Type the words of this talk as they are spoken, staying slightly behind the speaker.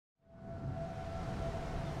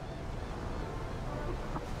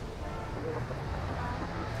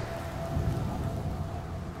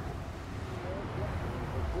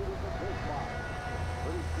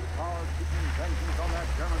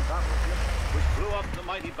blew up the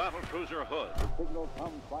mighty battlecruiser Hood.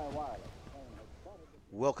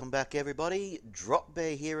 Welcome back everybody, Drop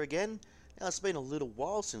Bear here again. Now it's been a little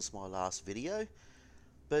while since my last video,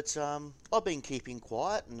 but I've been keeping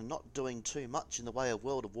quiet and not doing too much in the way of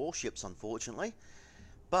World of Warships unfortunately,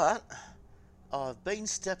 but I've been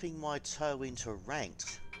stepping my toe into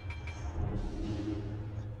ranked.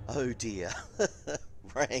 Oh dear,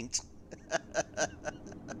 ranked.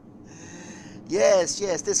 Yes,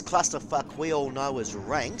 this clusterfuck we all know as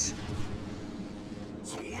ranked.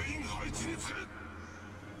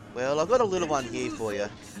 Well, I've got a little one here for you.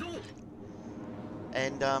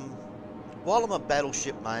 And while I'm a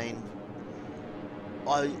battleship main,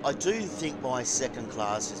 I do think my second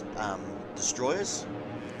class is destroyers.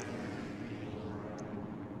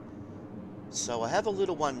 So I have a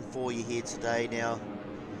little one for you here today. Now,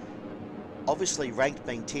 obviously ranked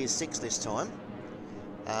being tier 6 this time.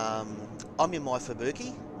 I'm in my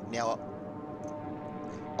Fubuki. Now,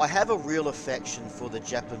 I have a real affection for the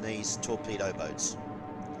Japanese torpedo boats.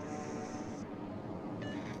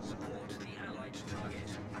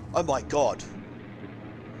 Oh my god.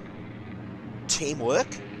 Teamwork?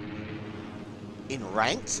 In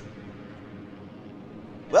ranked?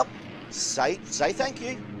 Well, say thank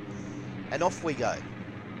you. And off we go.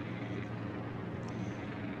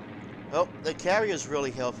 Well, the carrier's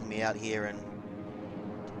really helping me out here, and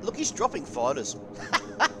look, he's dropping fighters.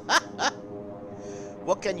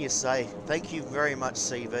 What can you say? Thank you very much,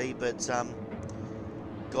 CV, but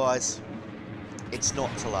guys, it's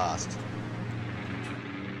not to last.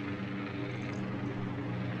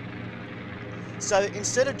 So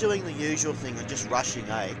instead of doing the usual thing and just rushing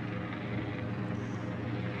A,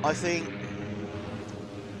 I think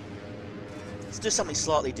let's do something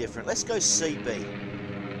slightly different. Let's go CB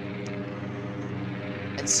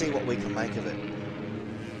and see what we can make of it.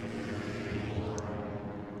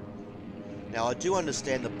 Now, I do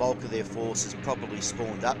understand the bulk of their force is probably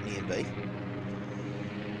spawned up near B,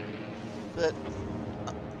 but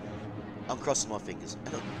I'm crossing my fingers.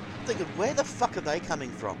 And I'm thinking, where the fuck are they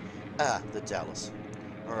coming from? Ah, the Dallas.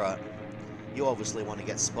 Alright, you obviously want to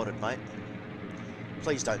get spotted, mate.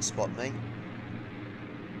 Please don't spot me.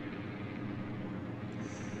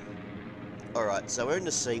 Alright, so we're in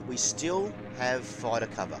the sea. We still have fighter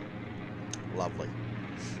cover. Lovely.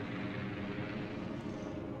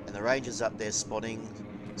 And the Rangers up there spotting.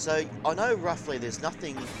 So I know roughly there's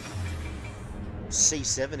nothing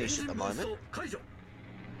C7-ish at the moment.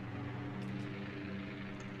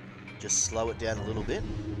 Just slow it down a little bit.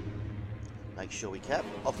 Make sure we cap.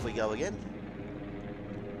 Off we go again.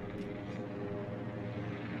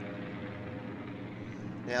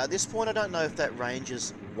 Now at this point I don't know if that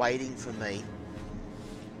Ranger's waiting for me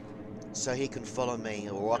so he can follow me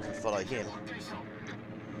or I can follow him.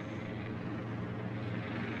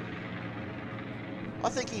 I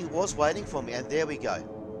think he was waiting for me, and there we go.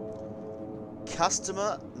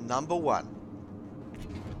 Customer number 1.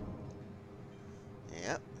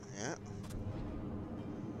 Yeah.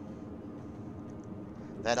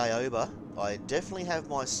 That Ioba, I definitely have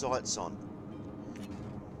my sights on.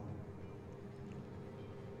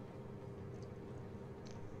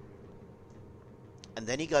 And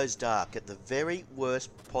then he goes dark at the very worst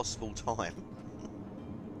possible time.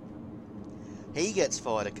 He gets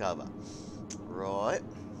fighter cover. Right.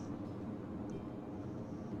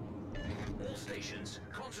 All stations,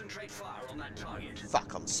 concentrate fire on that target.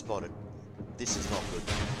 Fuck, I'm spotted. This is not good.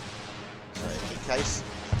 So, in case...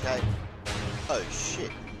 Okay. Oh,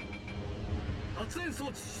 shit.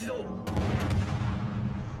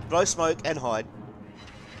 Blow smoke and hide.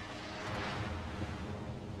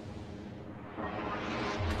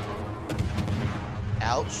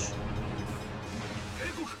 Ouch.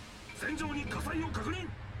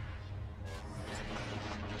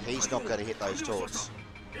 He's not going to hit those torps.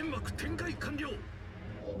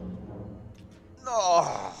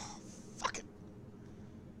 No, fuck it.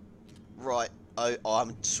 Right. Oh,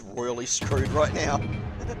 I'm royally screwed right now.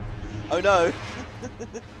 Oh no.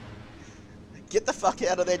 Get the fuck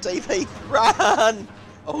out of there, DP. Run!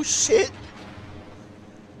 Oh shit.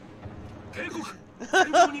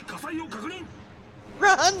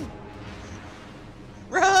 Run!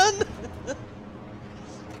 Run!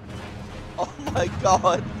 Oh my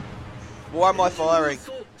god. Why am I firing?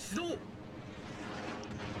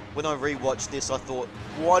 When I rewatched this, I thought,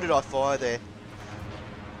 why did I fire there?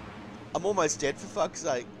 I'm almost dead, for fuck's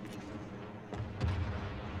sake.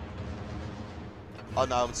 Oh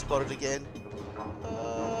no, I'm spotted again.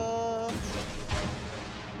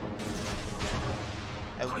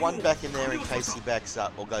 And one back in there in case he backs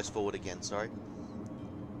up, or goes forward again, sorry.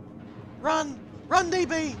 Run! Run,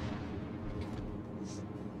 DB!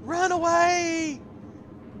 Run away!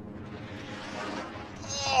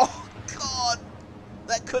 Oh, God!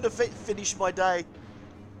 That could have finished my day.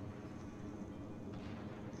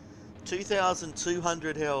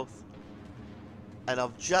 2,200 health. And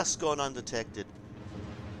I've just gone undetected.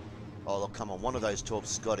 Oh, look, come on. One of those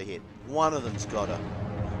torps has got to hit. One of them's got to.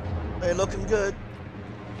 They're looking good.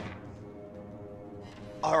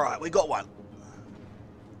 Alright, we got one.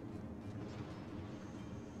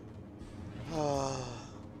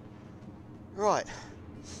 Right.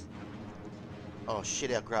 Oh,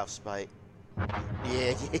 shit, our graph's bait.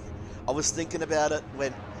 Yeah. I was thinking about it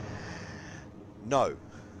when... No.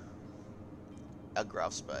 Our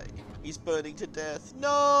graph's bait. He's burning to death.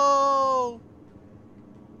 No!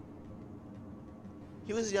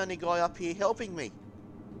 He was the only guy up here helping me.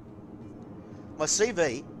 My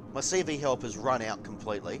CV help has run out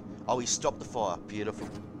completely. Oh, he stopped the fire. Beautiful.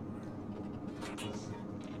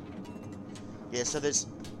 Yeah, so there's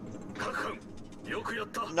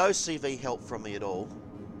no CV help from me at all.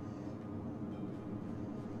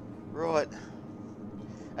 Right.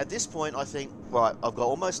 At this point, I think, right, I've got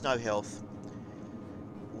almost no health.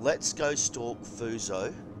 Let's go stalk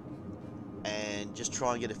Fuzo and just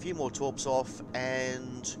try and get a few more torps off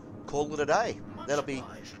and call it a day. That'll be...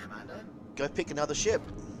 Go pick another ship.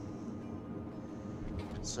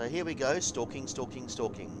 So here we go, stalking, stalking,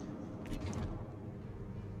 stalking.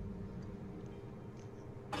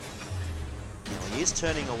 Now he is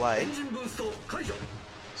turning away.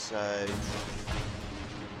 So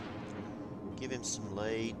give him some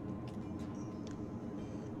lead.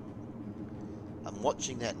 I'm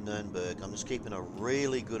watching that Nürnberg. I'm just keeping a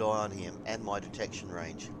really good eye on him and my detection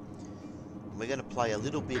range. And we're going to play a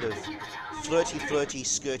little bit of flirty, flirty,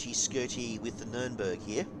 skirty, skirty with the Nürnberg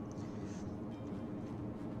here.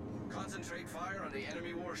 Concentrate fire on the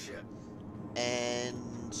enemy warship.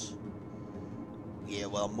 And yeah,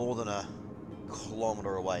 well, more than a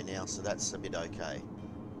kilometre away now, so that's a bit okay.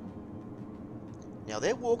 Now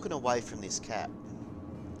they're walking away from this cap.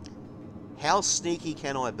 How sneaky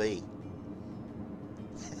can I be?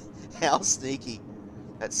 How sneaky?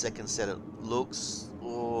 That second set it looks.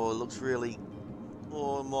 Oh, it looks really.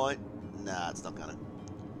 Oh, it might. Nah, it's not gonna.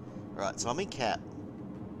 Right, so I'm in cap.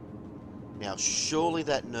 Now, surely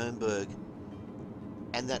that Nürnberg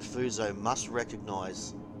and that Fuzo must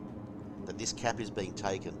recognise that this cap is being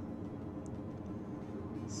taken.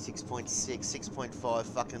 6.6, 6.5,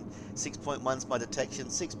 fucking 6.1's my detection,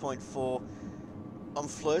 6.4. I'm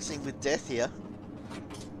flirting with death here.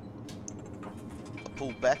 I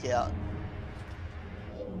pulled back out.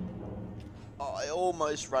 Oh, I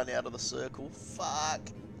almost run out of the circle. Fuck.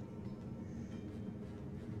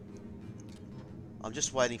 I'm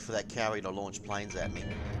just waiting for that carrier to launch planes at me.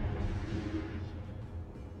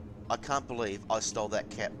 I can't believe I stole that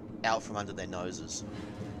cap out from under their noses.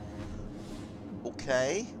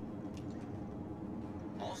 Okay.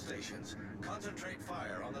 All stations, concentrate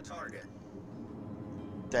fire on the target.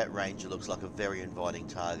 That Ranger looks like a very inviting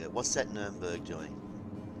target. What's that Nürnberg doing?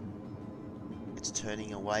 It's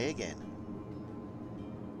turning away again.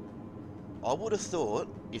 I would have thought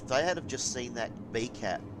if they had have just seen that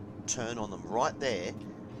B-cap turn on them right there,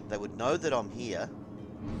 they would know that I'm here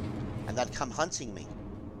and they'd come hunting me.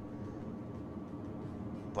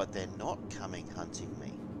 But they're not coming hunting me.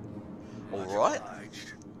 Alright.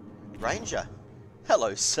 Ranger.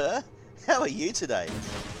 Hello, sir. How are you today?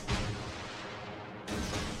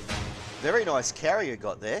 Very nice carrier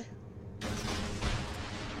got there.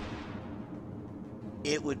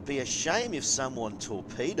 It would be a shame if someone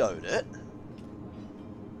torpedoed it.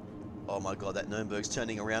 Oh my god, that Nürnberg's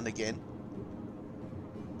turning around again.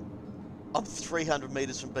 I'm 300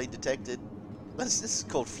 meters from being detected. This is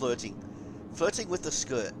called flirting. Flirting with the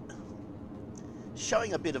skirt.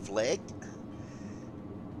 Showing a bit of leg.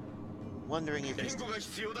 Wondering if it's...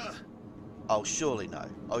 Oh, surely no.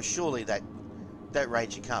 Oh, surely that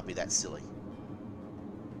Ranger can't be that silly.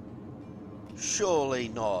 Surely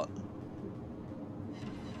not.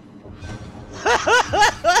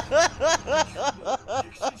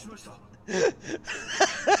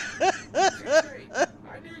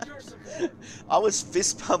 I was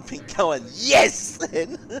fist pumping going, yes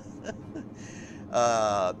then!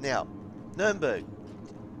 Now, Nürnberg,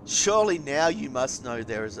 surely now you must know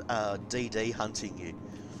there is DD hunting you.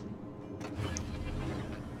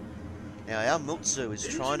 Now our Mutsu is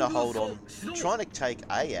trying to hold on, trying to take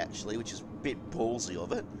A actually, which is a bit ballsy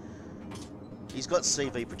of it. He's got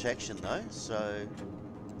CV protection though, so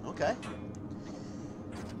okay.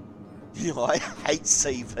 You know, I hate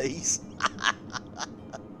CVs.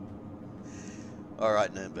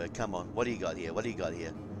 Alright, Nürnberg, come on. What do you got here? What do you got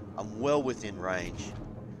here? I'm well within range.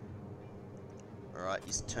 Alright,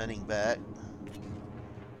 he's turning back.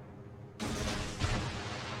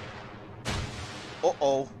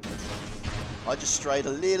 Uh-oh. I just strayed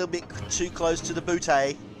a little bit too close to the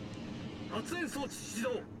bootay.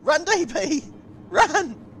 Run, DP!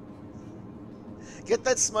 Run! Get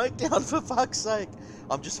that smoke down, for fuck's sake.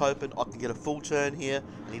 I'm just hoping I can get a full turn here,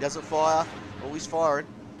 and he doesn't fire. Oh, he's firing.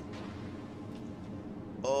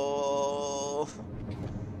 Oh.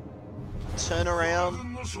 Turn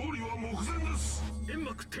around.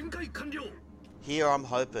 Here I'm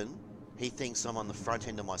hoping he thinks I'm on the front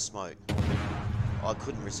end of my smoke. I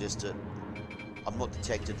couldn't resist it. I'm not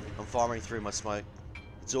detected. I'm firing through my smoke.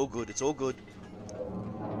 It's all good. It's all good.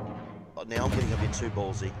 But now I'm getting a bit too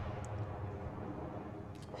ballsy.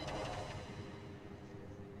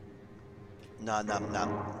 No.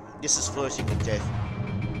 This is flirting with death.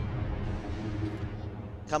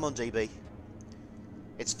 Come on, DB.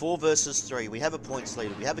 It's 4 versus 3. We have a points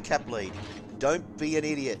lead. We have a cap lead. Don't be an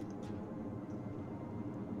idiot.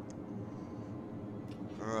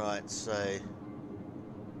 Alright, so...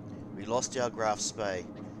 we lost our Graf Spay.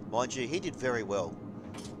 Mind you, he did very well.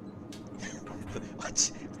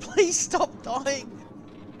 Please stop dying!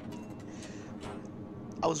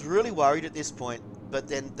 I was really worried at this point, but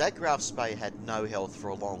then that Graf Spay had no health for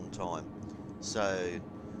a long time. So,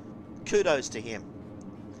 kudos to him.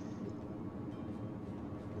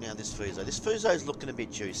 Now this Fuso. This Fuso's looking a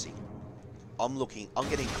bit juicy. I'm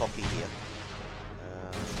getting cocky here.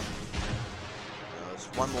 There's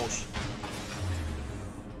one more...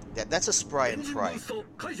 that's a spray and pray.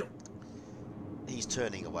 He's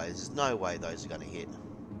turning away. There's no way those are going to hit.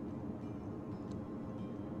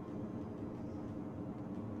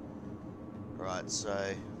 Right,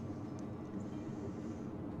 so...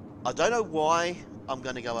 I don't know why I'm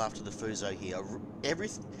going to go after the Fuso here.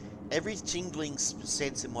 Every tingling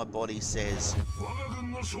sense in my body says...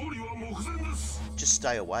 just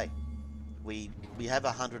stay away. We have a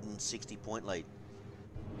 160 point lead.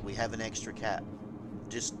 We have an extra cap.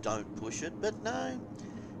 Just don't push it. But no.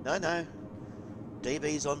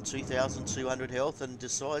 DB's on 2,200 health and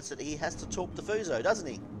decides that he has to torp the Fuso, doesn't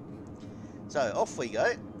he? So off we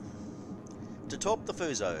go to torp the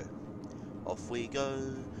Fuso. Off we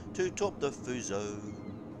go to torp the Fuso.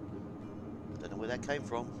 Don't know where that came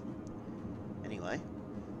from. Anyway,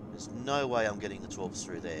 there's no way I'm getting the torps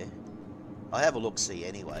through there. I have a look-see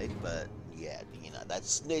anyway, but yeah, you know,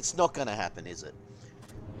 it's not going to happen, is it?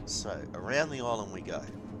 So, around the island we go.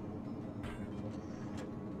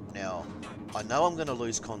 Now, I know I'm going to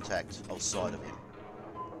lose contact of sight of him.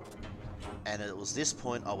 And it was this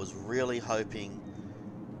point I was really hoping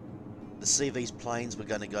the CV's planes were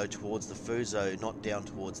going to go towards the Fuso, not down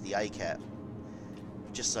towards the A-cap.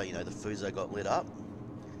 Just so you know, the Fuso got lit up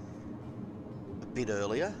a bit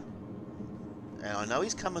earlier. And I know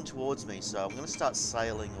he's coming towards me, so I'm going to start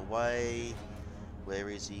sailing away. Where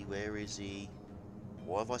is he? Where is he?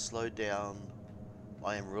 Why have I slowed down?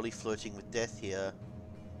 I am really flirting with death here.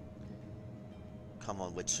 Come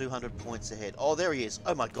on, we're 200 points ahead. Oh, there he is.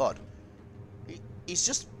 Oh my god. He's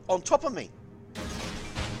just on top of me.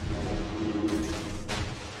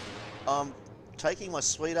 I'm taking my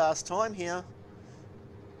sweet ass time here.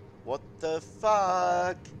 What the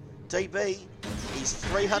fuck? DB, he's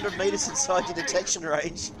 300 meters inside the detection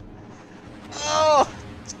range. Oh,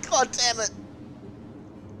 god damn it.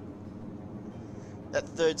 That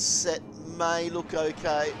third set may look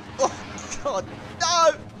okay. Oh, god,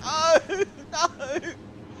 no! Oh, no!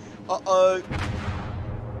 Uh-oh.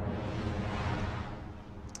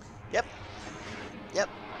 Yep,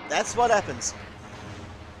 that's what happens.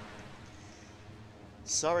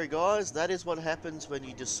 Sorry guys, that is what happens when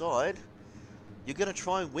you decide you're going to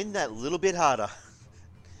try and win that little bit harder.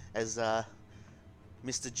 As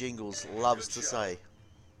Mr. Jingles loves to say.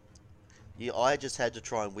 Yeah, I just had to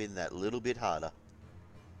try and win that little bit harder.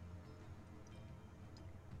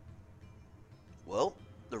 Well,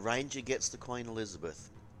 the Ranger gets the Queen Elizabeth.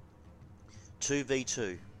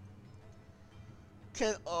 2v2.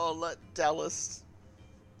 Oh, let Dallas...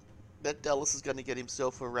 That Dallas is going to get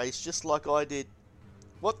himself a race just like I did.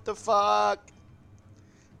 What the fuck?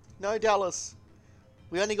 No, Dallas.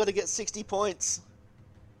 We only got to get 60 points.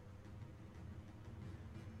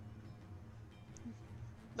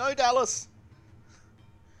 No, Dallas.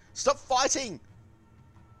 Stop fighting.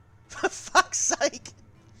 For fuck's sake.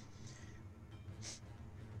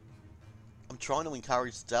 I'm trying to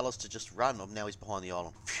encourage Dallas to just run. Now he's behind the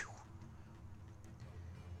island. Phew.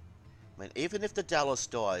 I mean, even if the Dallas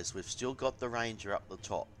dies, we've still got the Ranger up the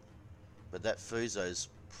top. But that Fuso's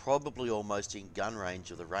probably almost in gun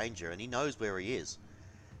range of the Ranger, and he knows where he is.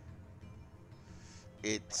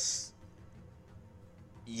 It's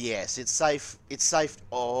Yes, it's safe. It's safe.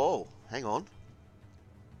 Oh, hang on.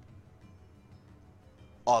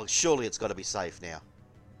 Oh, surely it's got to be safe now.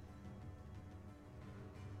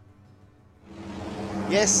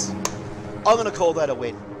 Yes, I'm going to call that a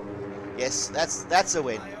win. Yes, that's a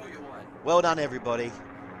win. I owe you one. Well done, everybody.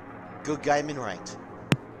 Good game in ranked.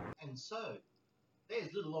 And so,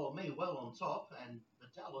 there's little old me well on top, and the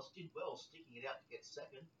Dallas did well sticking it out to get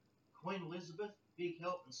second. Queen Elizabeth, big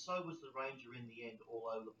help, and so was the Ranger in the end, all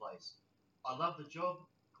over the place. I love the job.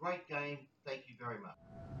 Great game. Thank you very much.